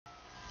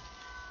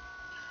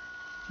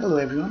Hello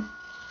everyone,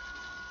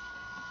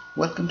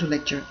 welcome to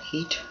lecture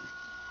 8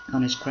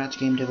 on Scratch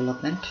game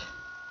development.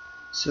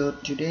 So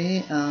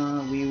today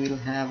we will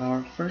have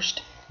our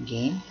first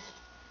game.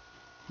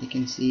 You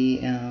can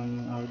see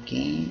our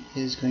game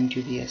is going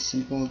to be a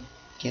simple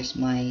guess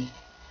my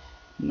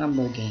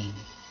number game.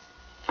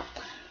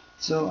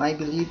 So I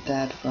believe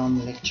that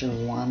from lecture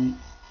 1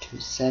 to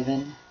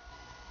 7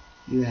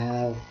 you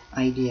have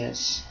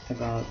ideas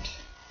about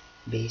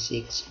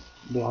basics,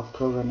 block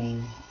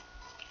programming,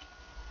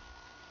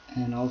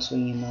 and also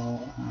you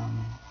know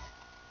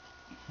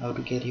how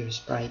to get your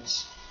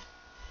sprites,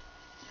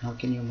 how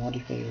can you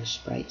modify your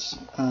sprites.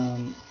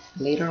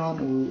 Later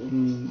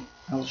on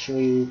I'll show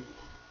you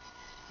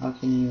how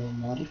can you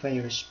modify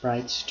your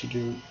sprites to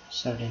do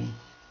certain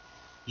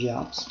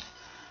jobs,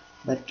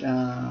 but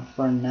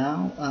for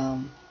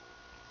now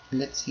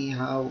let's see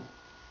how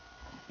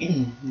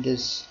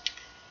this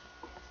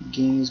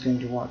game is going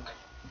to work.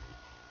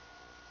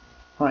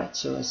 Alright,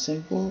 so a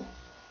simple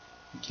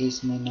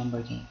guess my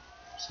number game.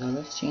 So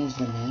let's change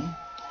the name,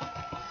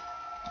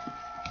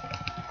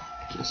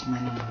 guess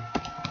my number.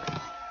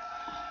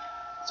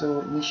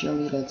 So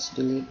initially let's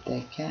delete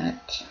the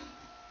cat.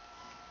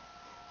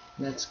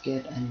 Let's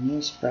get a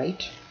new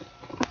sprite.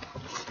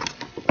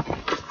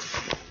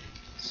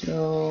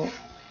 So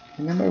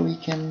remember, we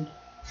can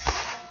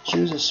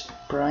choose a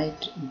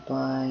sprite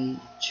by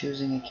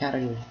choosing a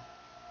category.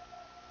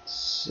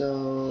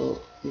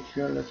 So if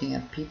you're looking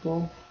at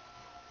people,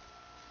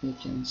 you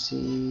can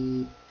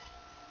see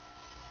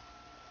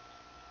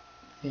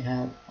we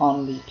have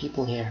only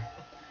people here.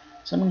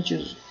 So I'm going to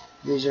choose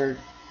wizard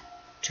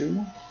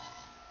 2,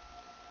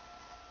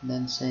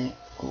 then say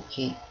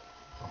OK.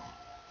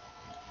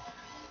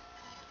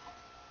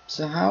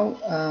 So how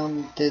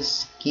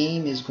this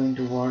game is going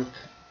to work,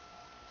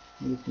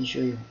 let me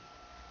show you.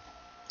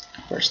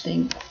 First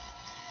thing,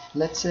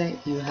 let's say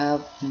you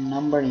have a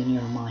number in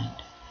your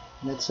mind.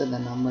 Let's say the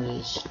number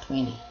is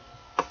 20.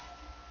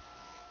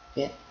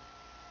 Okay,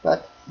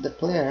 but the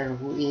player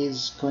who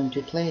is going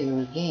to play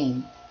your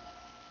game,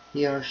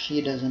 he or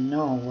she doesn't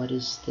know what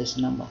is this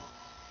number.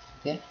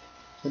 Okay,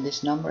 so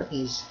this number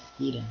is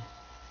hidden.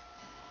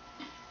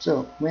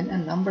 So when a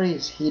number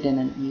is hidden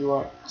and you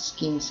are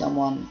asking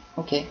someone,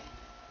 okay,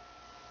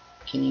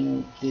 can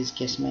you please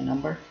guess my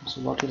number? So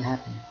what will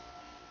happen?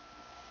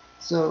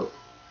 So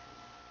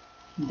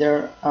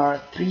there are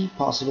three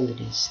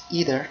possibilities.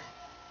 Either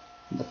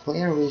the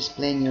player who is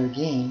playing your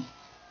game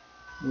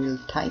will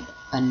type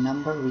a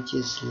number which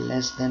is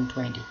less than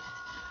 20.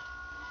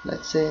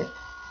 Let's say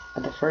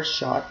at the first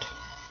shot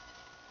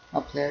a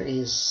player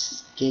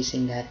is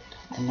guessing that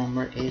the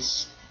number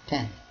is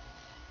 10,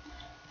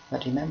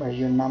 but remember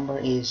your number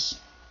is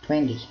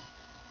 20.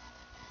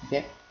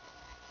 Okay,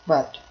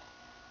 but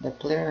the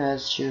player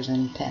has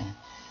chosen 10.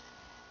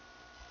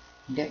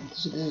 Okay,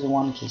 so this is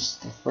one case,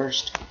 the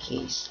first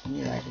case. Let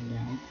me write it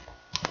down.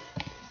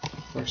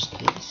 First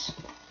case,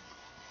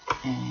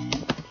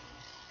 and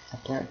a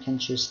player can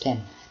choose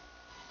 10.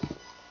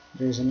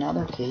 There's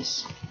another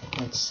case,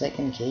 that's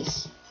second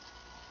case.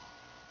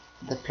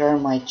 The player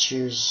might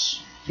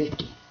choose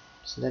 50.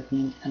 So that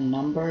means a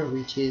number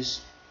which is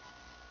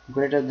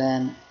greater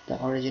than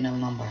the original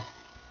number,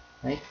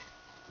 right?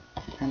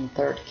 And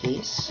third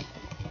case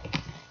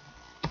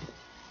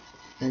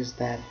is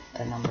that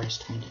the number is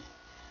 20.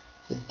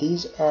 So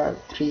these are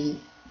three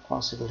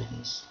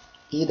possibilities.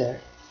 Either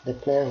the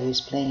player who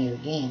is playing your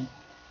game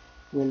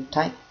will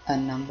type a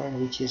number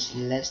which is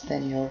less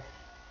than your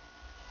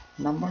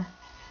number,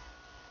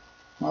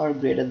 or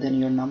greater than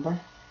your number,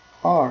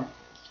 or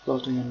equal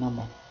to your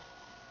number,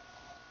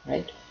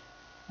 right?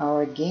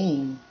 Our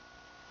game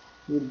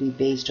will be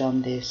based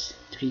on these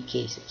three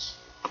cases.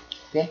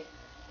 Okay,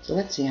 so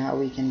let's see how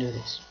we can do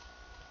this.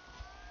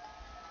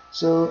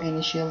 So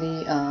initially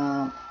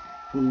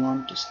we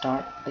want to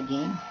start the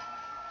game.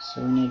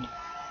 So we need,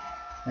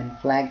 when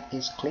flag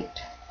is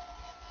clicked,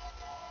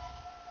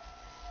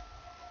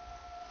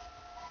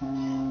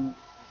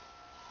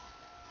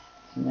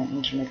 my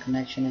internet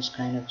connection is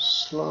kind of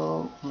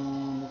slow.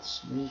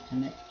 Let's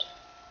reconnect.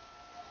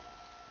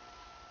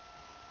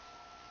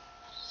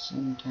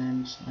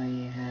 Sometimes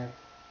I have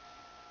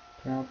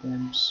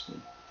problems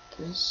with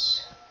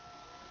this.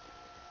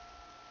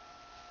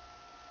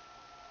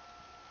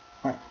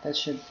 Alright, that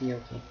should be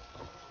okay.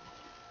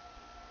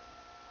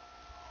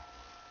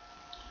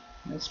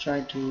 Let's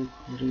try to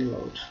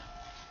reload.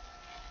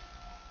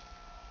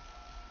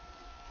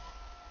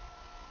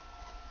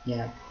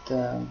 Yeah,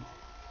 the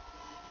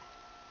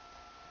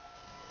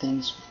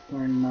things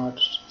were not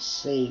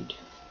saved.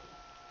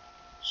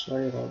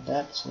 Sorry about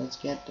that. So let's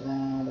get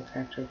the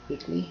character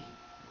quickly.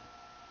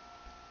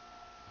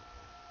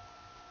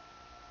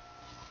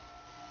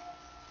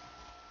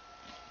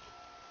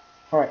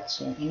 Alright,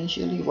 so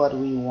initially what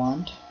we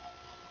want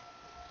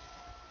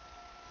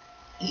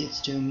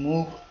is to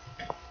move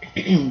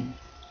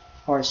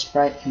our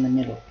sprite in the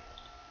middle.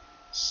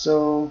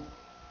 So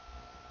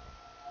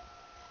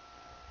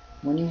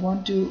when you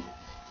want to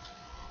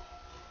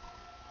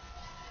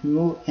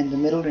move in the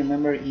middle,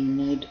 remember you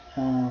need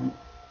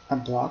a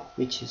block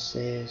which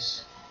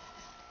says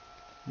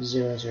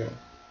 0 0.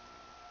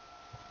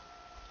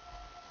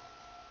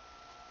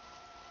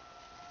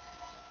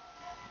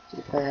 So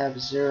if I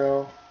have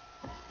 0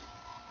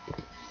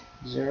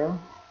 0,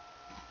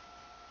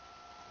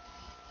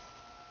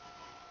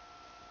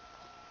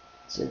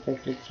 so if I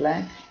click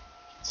flag,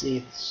 see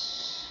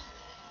it's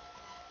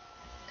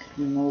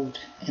moved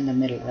in the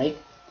middle, right?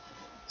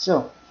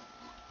 So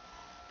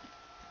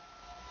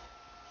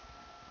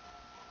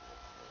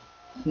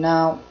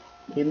now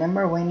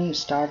remember, when you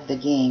start the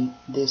game,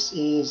 this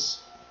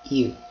is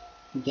you,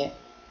 okay?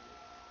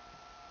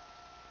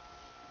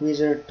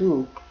 Wizard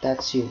 2,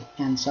 that's you,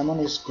 and someone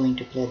is going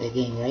to play the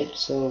game, right?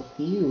 So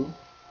you,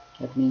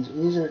 that means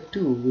Wizard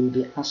 2 will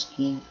be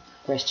asking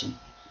a question.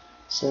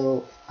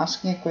 So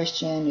asking a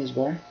question is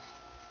where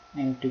I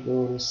have to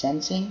go to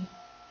sensing,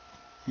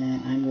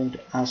 and I'm going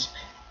to ask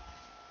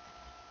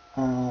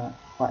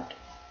what?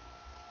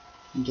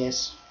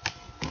 Guess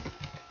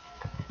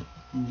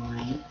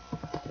my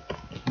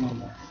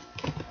number,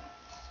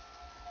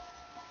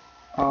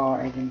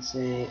 or I can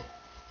say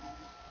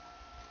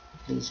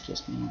please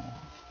guess my number.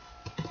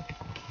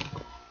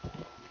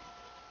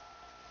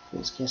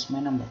 Please guess my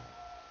number.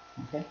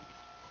 Okay.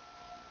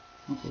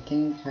 Okay, I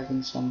think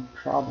having some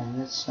problem.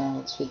 Let's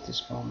fix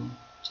this problem.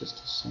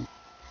 Just a second.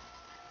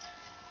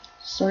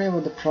 Sorry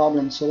about the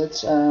problem. So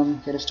let's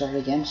get started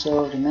again.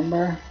 So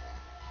remember,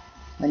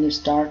 when you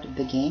start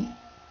the game,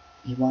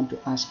 you want to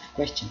ask a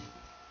question,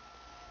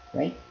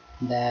 right?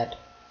 That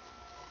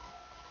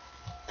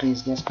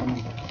please guess my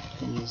number.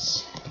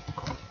 Please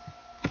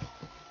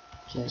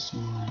guess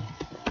my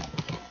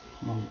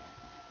number.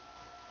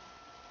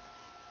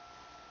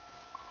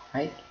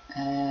 Right?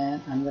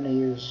 And I'm gonna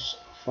use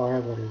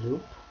forever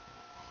loop.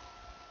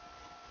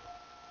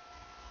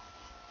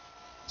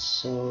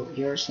 So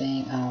you're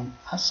saying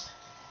ask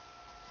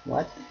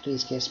what?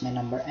 Please guess my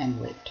number and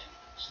wait.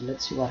 So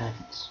let's see what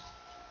happens.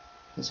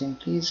 You're saying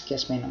please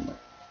guess my number,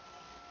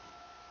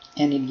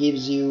 and it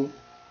gives you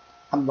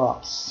a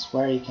box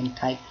where you can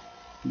type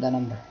the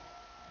number,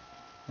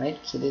 right?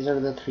 So these are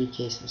the three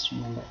cases,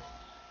 remember.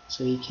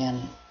 So you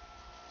can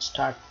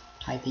start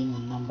typing a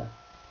number.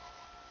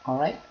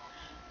 Alright,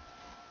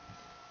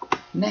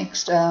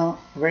 next,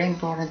 very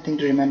important thing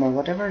to remember,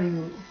 whatever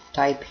you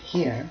type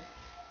here,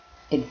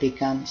 it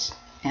becomes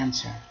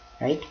answer,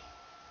 right?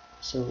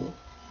 So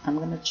I'm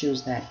gonna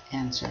choose that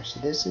answer. So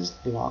this is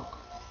block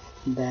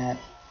that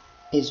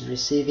is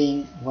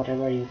receiving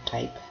whatever you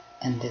type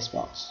in this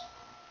box,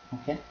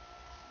 okay?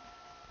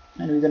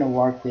 And we're gonna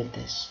work with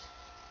this.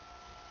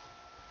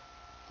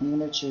 I'm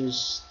gonna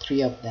choose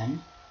 3 of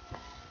them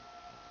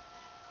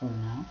for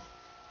now,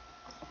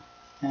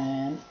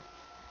 and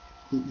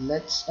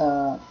let's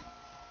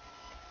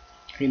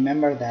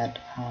remember that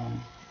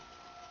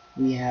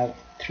we have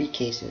 3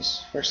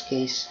 cases: first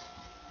case,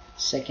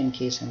 second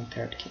case, and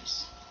third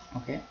case.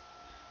 Okay,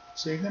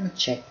 so you're gonna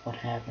check what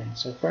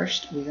happens. So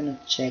first we're gonna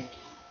check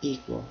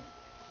equal,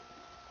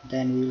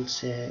 then we'll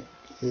say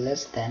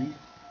less than,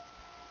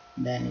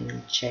 then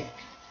we'll check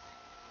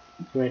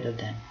greater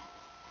than.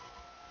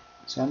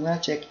 So I'm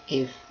gonna check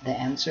if the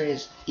answer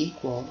is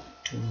equal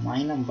to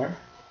my number,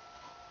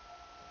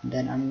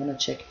 then I'm gonna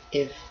check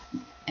if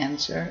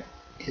answer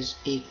is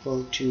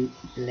equal to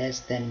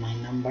less than my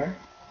number.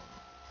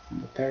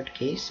 In the third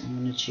case, I'm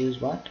gonna choose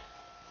what?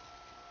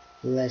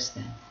 Less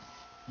than.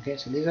 Okay,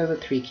 so these are the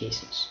 3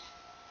 cases.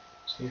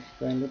 So if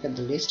I look at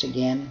the list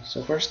again,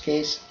 so first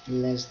case,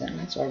 less than.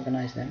 Let's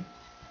organize them.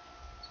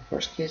 So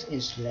first case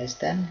is less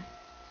than,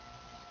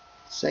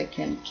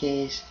 second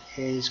case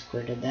is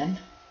greater than,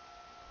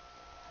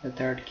 the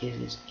third case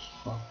is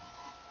equal.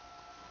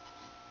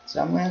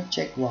 So I'm going to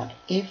check what?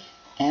 If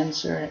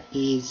answer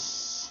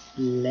is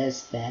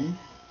less than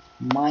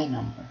my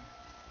number,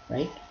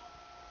 right?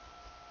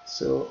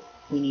 So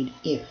we need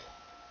if.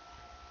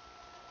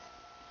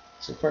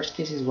 So first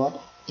case is what?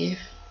 If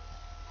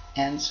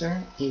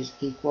answer is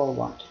equal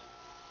what?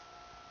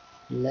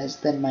 Less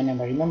than my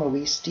number. Remember,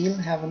 we still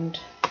haven't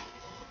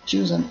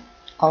chosen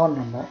our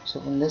number. So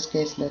in this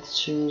case,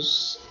 let's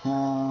choose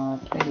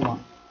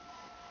 21.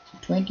 So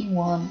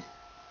 21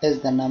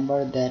 is the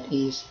number that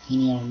is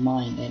in your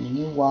mind, and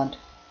you want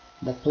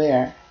the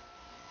player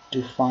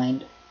to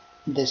find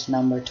this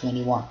number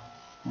 21.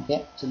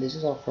 Okay, so this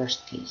is our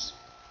first case.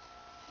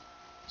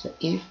 So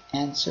if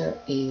answer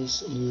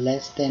is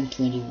less than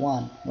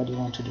 21, what do you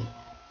want to do?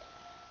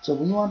 So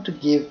we want to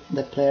give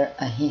the player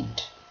a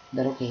hint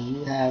that okay,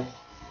 you have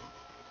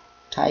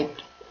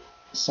typed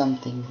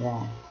something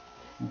wrong.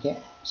 Okay,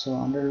 so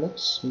under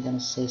looks we're gonna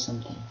say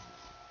something.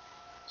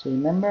 So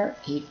remember,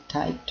 he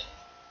typed,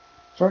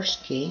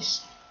 first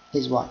case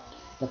is what?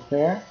 The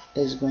player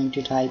is going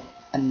to type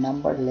a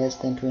number less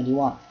than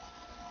 21.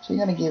 So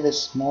you're gonna give a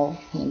small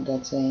hint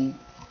that's saying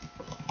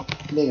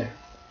bigger.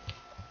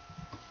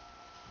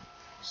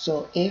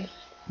 So if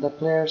the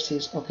player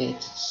says okay,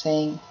 it's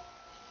saying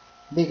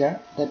bigger,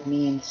 that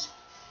means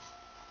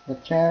the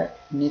player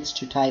needs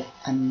to type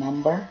a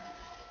number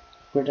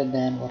greater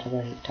than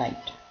whatever he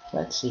typed.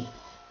 Let's see.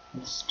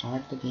 Let's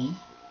start the game.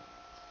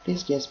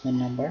 please guess my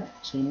number.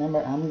 So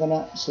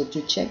remember, so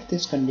to check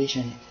this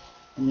condition,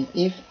 I mean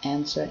if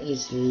answer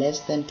is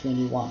less than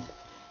 21,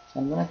 so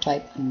I'm gonna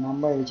type a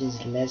number which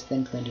is less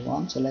than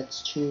 21. So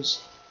let's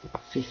choose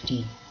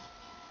 15.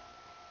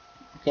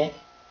 Okay,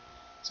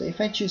 so if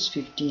I choose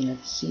 15,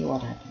 let's see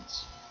what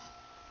happens.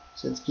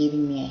 So it's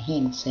giving me a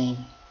hint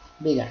saying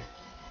bigger.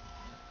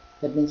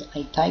 That means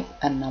I type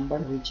a number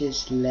which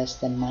is less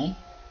than my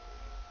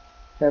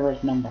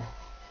favorite number.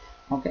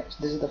 Okay, so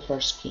this is the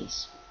first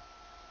case.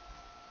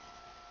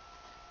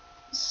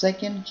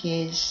 Second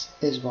case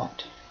is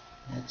what?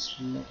 Let's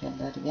look at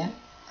that again.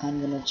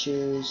 I'm gonna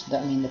choose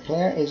the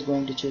player is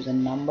going to choose a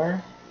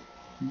number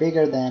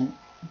bigger than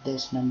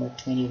this number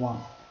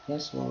 21. Okay,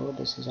 so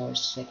this is our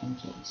second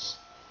case.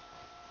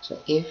 So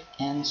if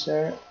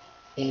answer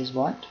is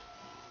what?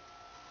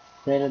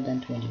 Greater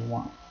than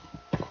 21,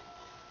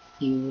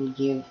 you will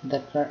give the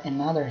player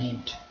another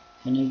hint.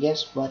 Can you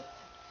guess what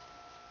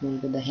will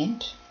be the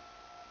hint?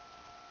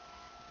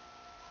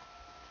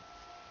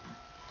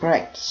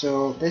 Correct.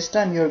 So this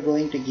time you're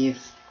going to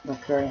give the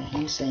player a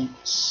hint saying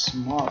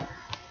smaller.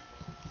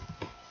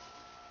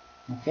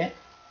 Okay,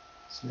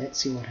 so let's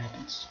see what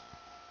happens.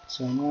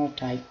 So I'm going to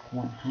type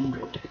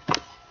 100.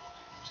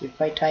 So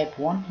if I type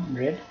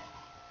 100,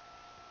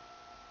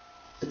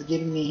 it's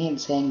giving me a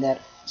hint saying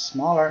that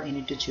smaller, you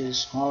need to choose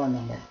a smaller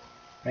number,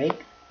 right?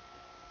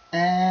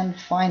 And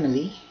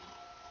finally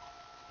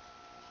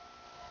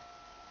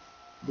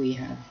we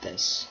have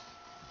this.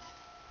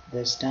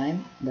 This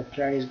time the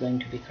player is going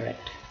to be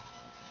correct.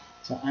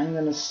 So I'm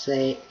going to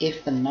say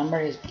if the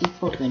number is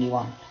equal to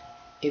 21.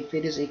 If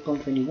it is equal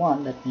to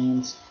 21, that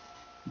means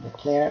the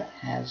player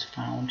has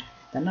found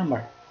the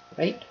number,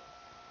 right?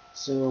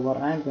 So what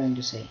I'm going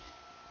to say,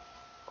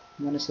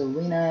 I'm going to say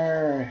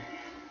winner,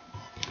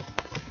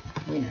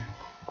 winner,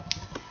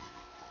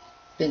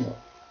 bingo.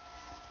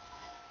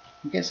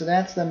 Okay, so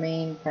that's the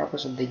main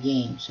purpose of the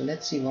game. So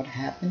let's see what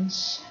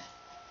happens.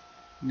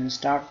 I'm going to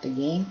start the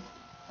game.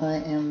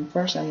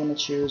 First I'm going to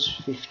choose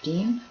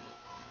 15.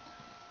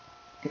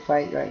 If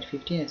I write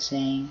 15, it's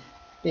saying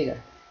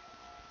bigger.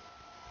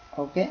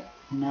 Okay,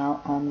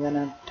 now I'm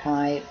gonna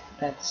type,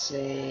 let's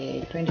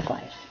say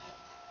 25,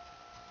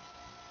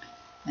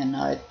 and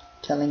now it's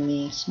telling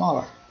me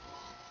smaller.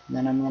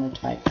 Then I'm gonna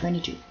type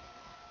 22,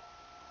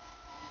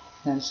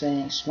 then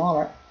saying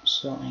smaller,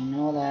 so I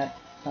know that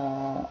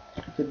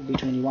it could be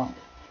 21.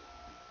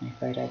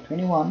 If I type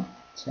 21,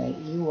 say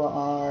you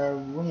are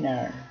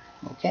winner.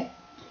 Okay,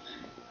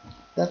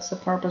 that's the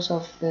purpose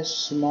of this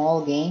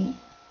small game.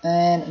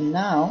 And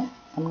now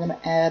I'm gonna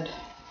add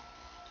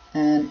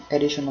an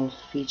additional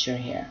feature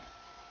here.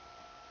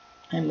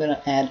 I'm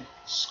gonna add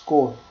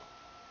score.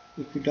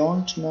 If you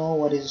don't know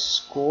what is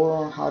score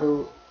or how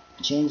to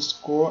change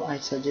score, I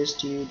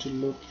suggest you to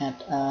look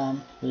at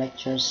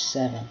lecture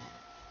 7,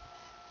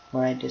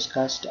 where I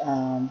discussed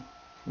how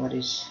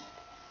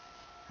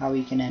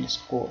we can add a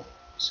score.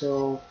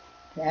 So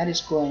to add a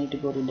score, I need to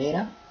go to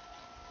data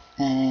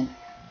and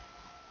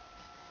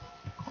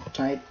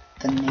type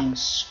the name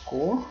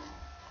score.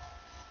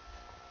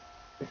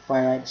 If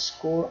I write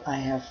score, I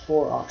have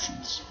 4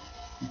 options.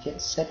 Okay,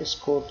 set a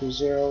score to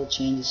 0,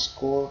 change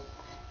score.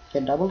 If I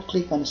double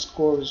click on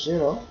score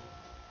 0,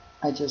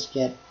 I just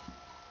get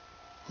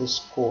the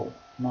score,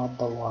 not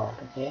the word.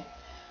 Okay,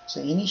 so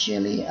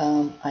initially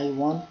I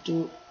want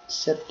to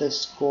set the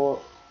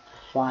score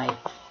 5.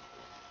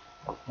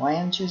 Why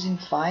I'm choosing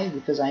 5?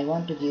 Because I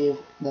want to give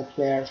the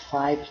player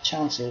 5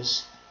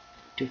 chances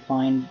to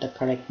find the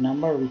correct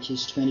number, which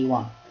is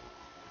 21.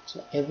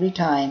 So every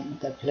time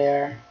the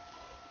player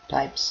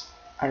types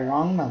a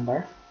wrong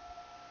number,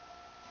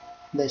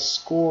 the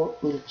score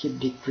will keep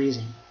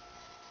decreasing.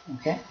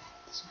 Okay,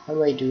 so how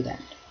do I do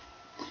that?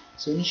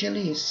 So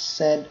initially you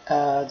set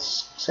a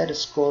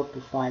score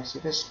to 5. So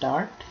if I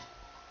start,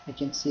 I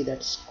can see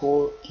that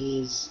score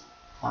is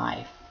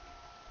 5.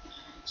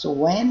 So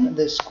when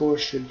the score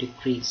should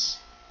decrease,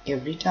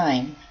 every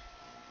time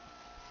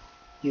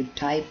you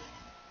type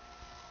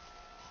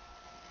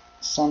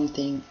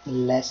something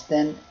less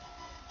than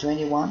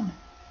 21,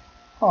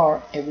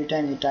 or every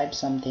time you type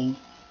something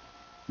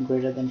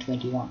greater than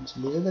 21. So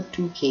these are the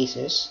 2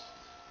 cases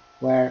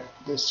where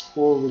the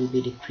score will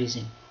be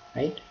decreasing,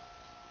 right?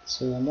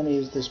 So I'm going to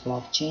use this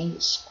block,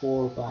 change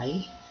score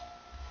by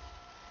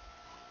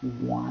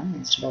 1.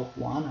 Instead of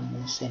 1, I'm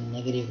going to say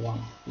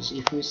 -1, because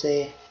if you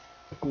say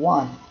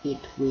 1, it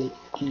will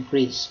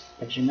increase,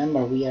 but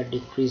remember we are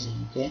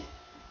decreasing. Okay,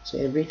 so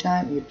every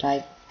time you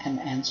type an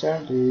answer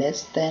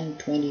less than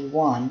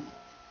 21,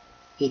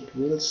 it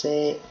will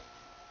say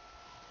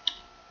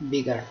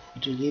bigger,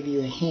 it will give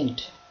you a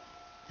hint,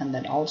 and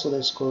then also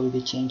the score will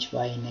be changed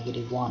by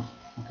 -1.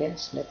 Okay,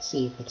 so let's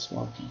see if it's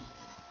working.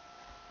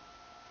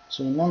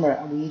 So remember,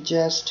 we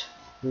just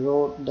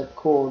wrote the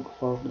code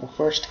for the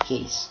first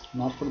case,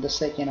 not for the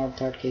second or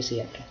third case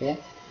yet. Okay,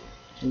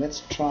 so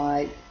let's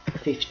try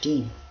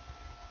 15.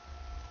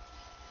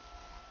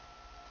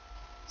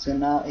 So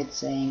now it's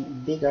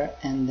saying bigger,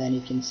 and then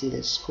you can see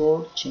the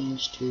score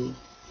changed to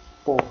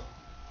 4.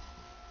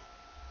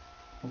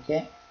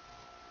 Okay,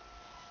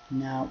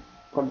 now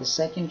For the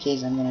second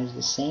case, I'm going to use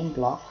the same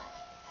block,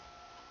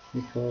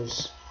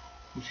 because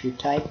if you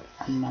type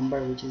a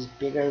number which is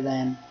bigger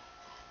than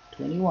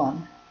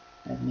 21,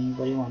 that means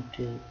what you want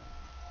to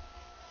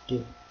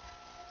do.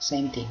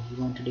 Same thing,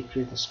 you want to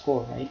decrease the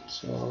score, right?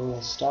 So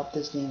let's stop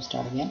this game,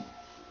 start again.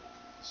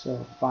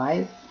 So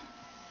 5,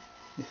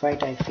 if I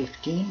type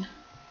 15,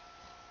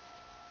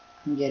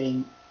 I'm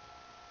getting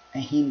a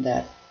hint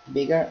that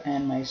bigger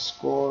and my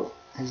score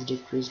has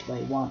decreased by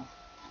 1.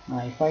 Now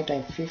if I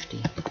type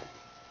 50,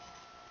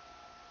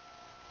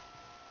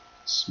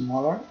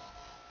 smaller,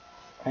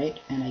 right,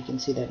 and I can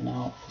see that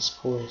now the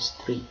score is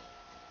 3,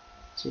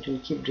 so it will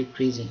keep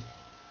decreasing.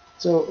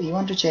 So you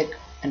want to check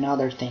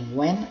another thing.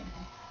 When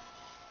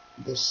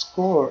the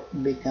score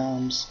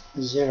becomes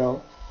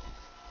 0,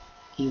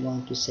 you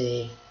want to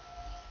say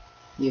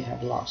you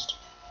have lost.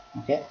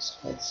 Okay, so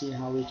let's see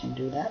how we can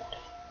do that.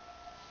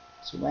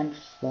 So when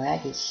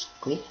flag is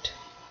clicked,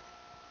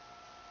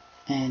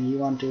 and you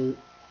want to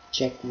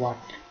check what?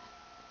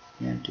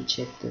 You want to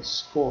check the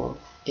score.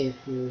 If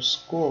your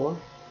score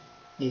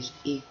is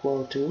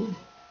equal to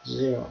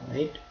 0,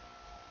 right?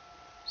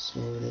 So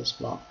this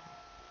block.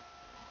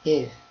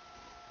 If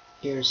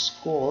your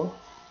score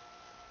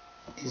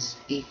is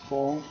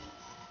equal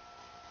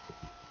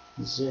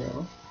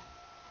 0,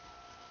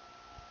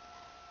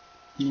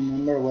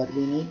 remember what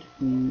we need?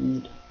 We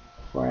need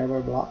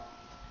forever block.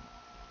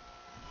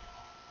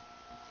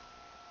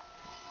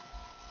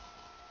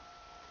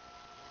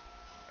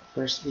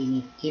 First we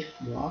need if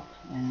block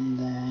and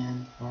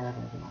then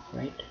forever block,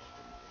 right?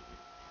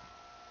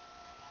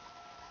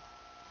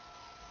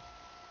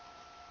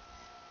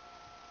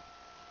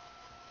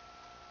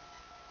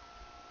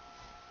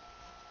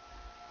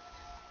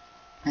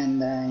 And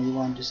then you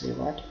want to say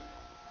what?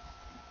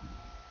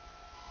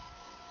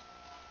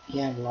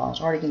 You have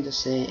lost, or you can just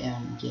say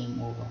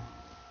game over.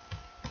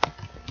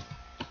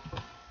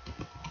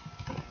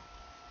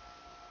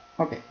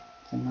 Okay,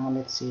 so now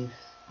let's see if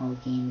our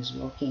game is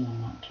working or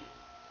not.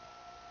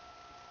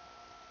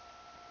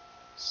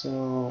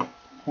 So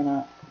I'm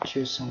gonna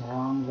choose some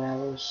wrong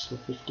values. So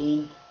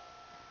 15,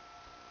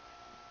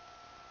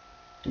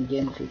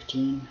 again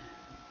 15,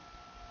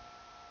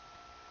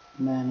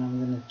 then I'm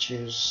gonna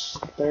choose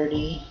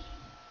 30.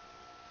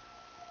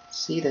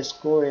 See, the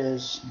score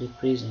is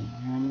decreasing.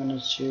 I'm gonna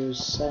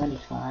choose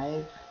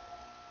 75,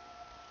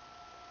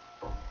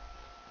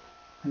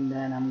 and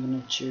then I'm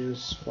gonna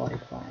choose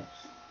 45.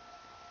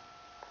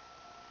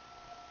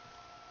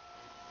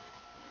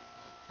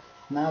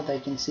 Now I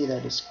can see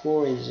that the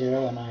score is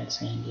 0 and now it's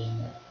saying game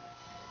over.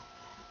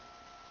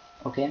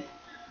 Okay,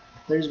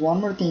 there is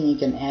one more thing you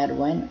can add.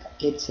 When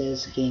it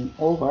says game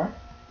over,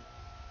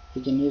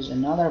 you can use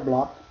another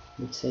block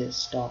which says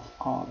stop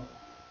all.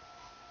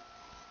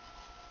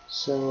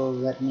 So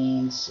that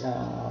means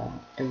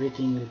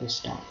everything will be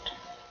stopped.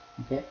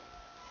 Okay,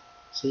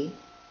 see,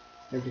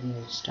 everything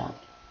will stop.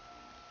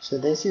 So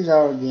this is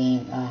our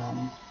game,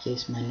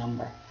 guess my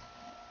number.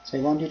 So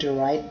I want you to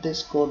write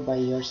this code by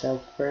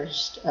yourself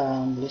first.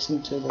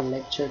 Listen to the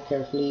lecture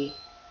carefully,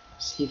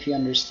 see if you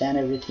understand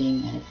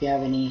everything, and if you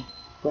have any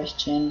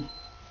question,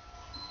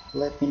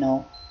 let me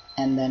know,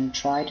 and then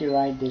try to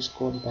write this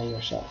code by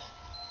yourself.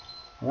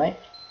 Alright,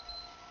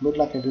 good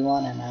luck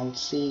everyone, and I will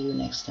see you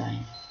next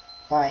time.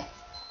 Bye.